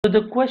So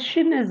the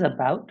question is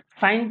about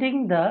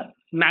finding the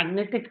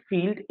magnetic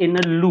field in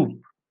a loop.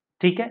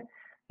 ठीक है?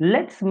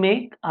 Let's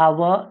make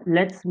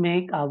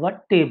our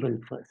table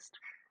first.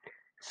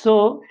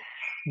 So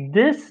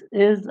this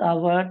is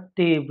our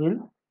table.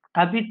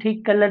 अभी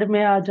ठीक colour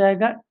में आ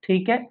जाएगा.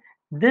 ठीक है?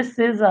 This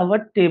is our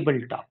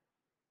tabletop.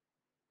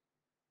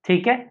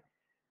 ठीक है?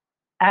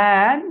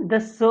 And the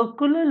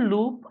circular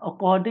loop,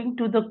 according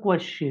to the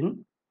question,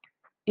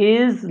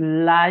 is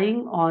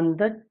lying on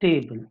the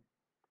table.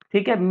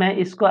 ठीक है, मैं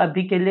इसको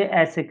अभी के लिए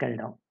ऐसे कर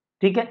रहा हूं.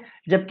 ठीक है,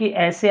 जबकि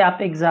ऐसे आप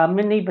एग्जाम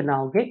में नहीं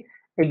बनाओगे.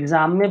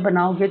 एग्जाम में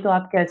बनाओगे तो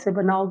आप कैसे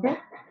बनाओगे?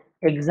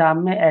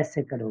 एग्जाम में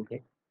ऐसे करोगे,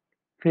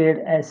 फिर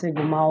ऐसे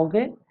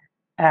घुमाओगे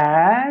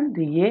एंड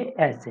ये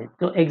ऐसे.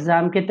 तो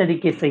एग्जाम के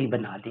तरीके से ही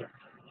बना दिया.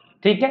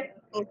 ठीक है.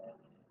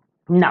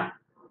 Now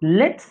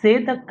let's say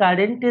the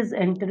current is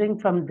entering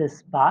from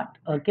this part.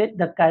 Okay,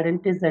 the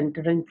current is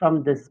entering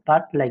from this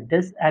part like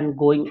this and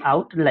going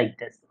out like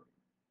this.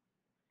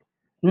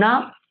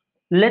 Now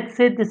let's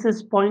say this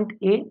is point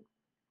A.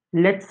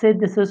 Let's say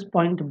this is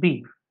point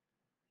B.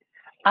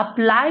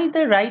 Apply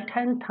the right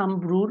hand thumb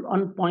rule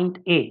on point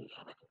A.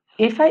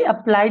 If I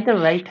apply the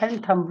right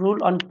hand thumb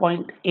rule on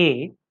point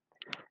A,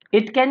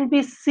 it can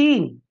be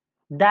seen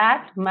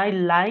that my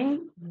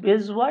line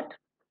is what?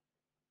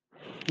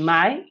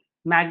 My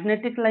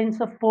magnetic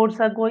lines of force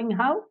are going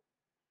how?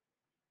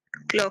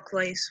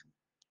 Clockwise.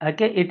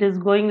 Okay, it is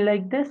going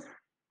like this.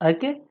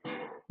 Okay,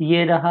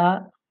 ये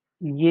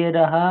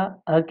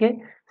रहा. Okay,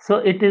 so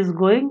it is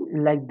going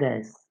like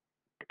this.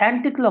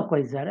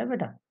 Anti-clockwise जा रहा है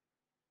बेटा.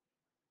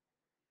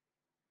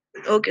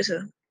 Okay,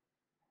 sir.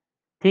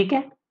 ठीक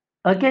है.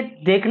 Okay,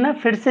 देखना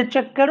फिर से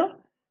चेक करो.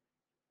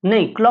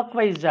 नहीं,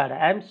 क्लॉकवाइज जा रहा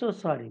है. I am so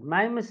sorry,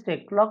 my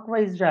mistake.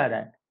 Clockwise जा रहा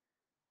है.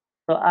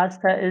 तो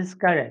आस्था is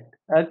correct.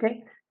 Okay,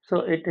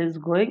 so it is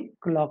going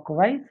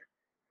clockwise.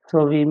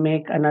 So we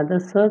make another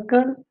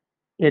circle.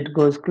 It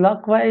goes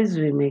clockwise.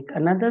 We make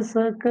another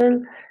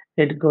circle.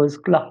 It goes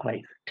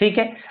clockwise. ठीक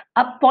है.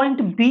 अब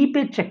पॉइंट बी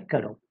पे check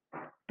करो.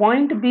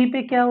 Point B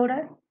पे क्या हो रहा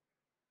है?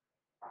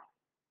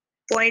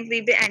 पॉइंट बी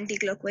पे एंटी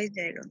क्लॉकवाइज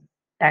जाएगा.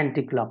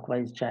 एंटी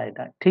क्लॉकवाइज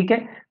जाएगा. ठीक है.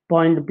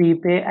 पॉइंट बी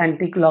पे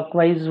anti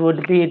clockwise would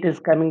be, it is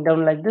coming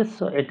down like this,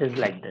 so it is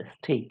like this.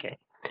 ठीक है.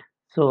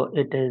 So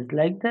it is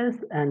like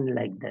this and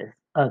like this.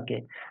 Okay,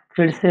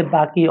 फिर से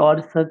बाकी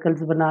और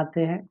सर्कल्स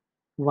बनाते हैं.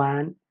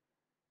 1.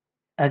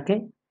 ओके,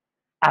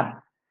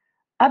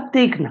 अब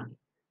देखना,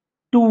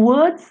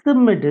 towards the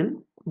middle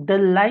the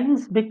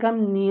lines become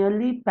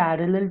nearly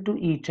parallel to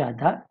each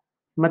other.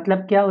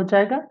 मतलब क्या हो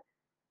जाएगा?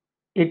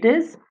 It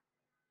his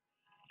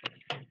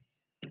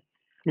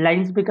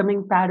lines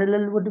becoming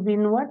parallel would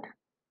mean what?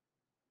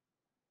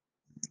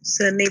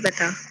 Sir नहीं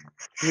पता.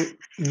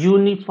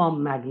 Uniform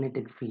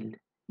magnetic field.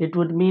 It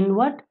would mean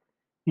what?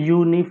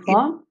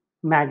 Uniform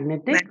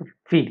magnetic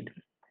field.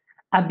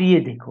 अब ये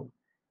देखो,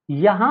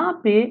 यहां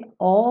पे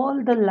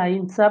all the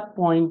lines are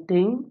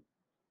pointing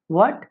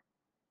what?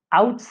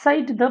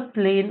 Outside the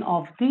plane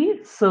of the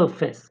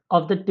surface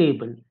of the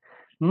table.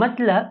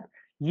 मतलब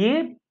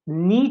ये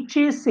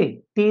नीचे से,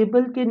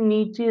 टेबल के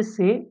नीचे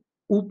से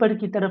ऊपर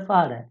की तरफ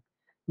आ रहा है.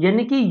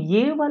 यानी कि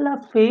ये वाला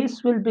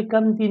face will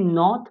become the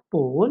north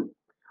pole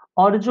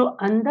और जो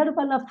अंदर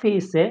वाला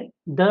फेस है,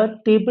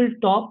 the table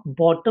top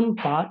bottom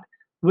part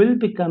will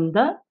become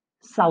the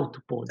south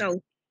pole.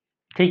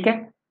 ठीक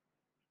है.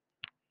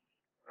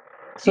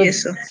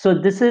 So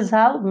this is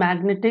how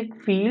magnetic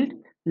field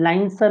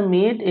lines are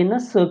made in a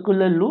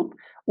circular loop.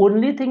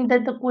 Only thing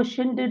that the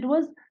question did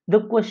was, the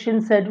question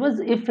said was,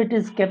 if it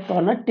is kept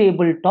on a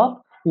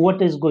tabletop,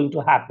 what is going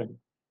to happen?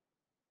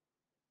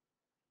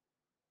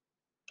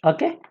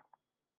 Okay.